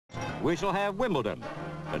we shall have Wimbledon.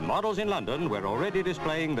 And models in London were already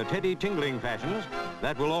displaying the Teddy Tinling fashions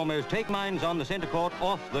that will almost take minds on the centre court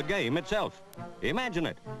off the game itself. Imagine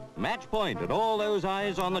it, match point and all those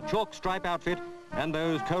eyes on the chalk stripe outfit and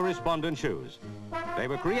those correspondent shoes. They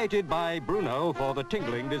were created by Bruno for the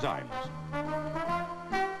Tinling designs.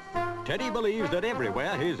 Teddy believes that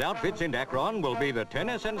everywhere his outfits in Dacron will be the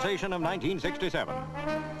tennis sensation of 1967.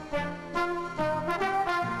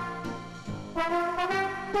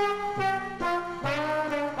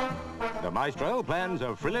 The maestro plans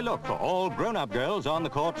a frilly look for all grown-up girls on the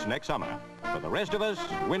courts next summer. For the rest of us,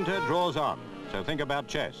 winter draws on, so think about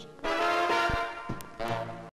chess.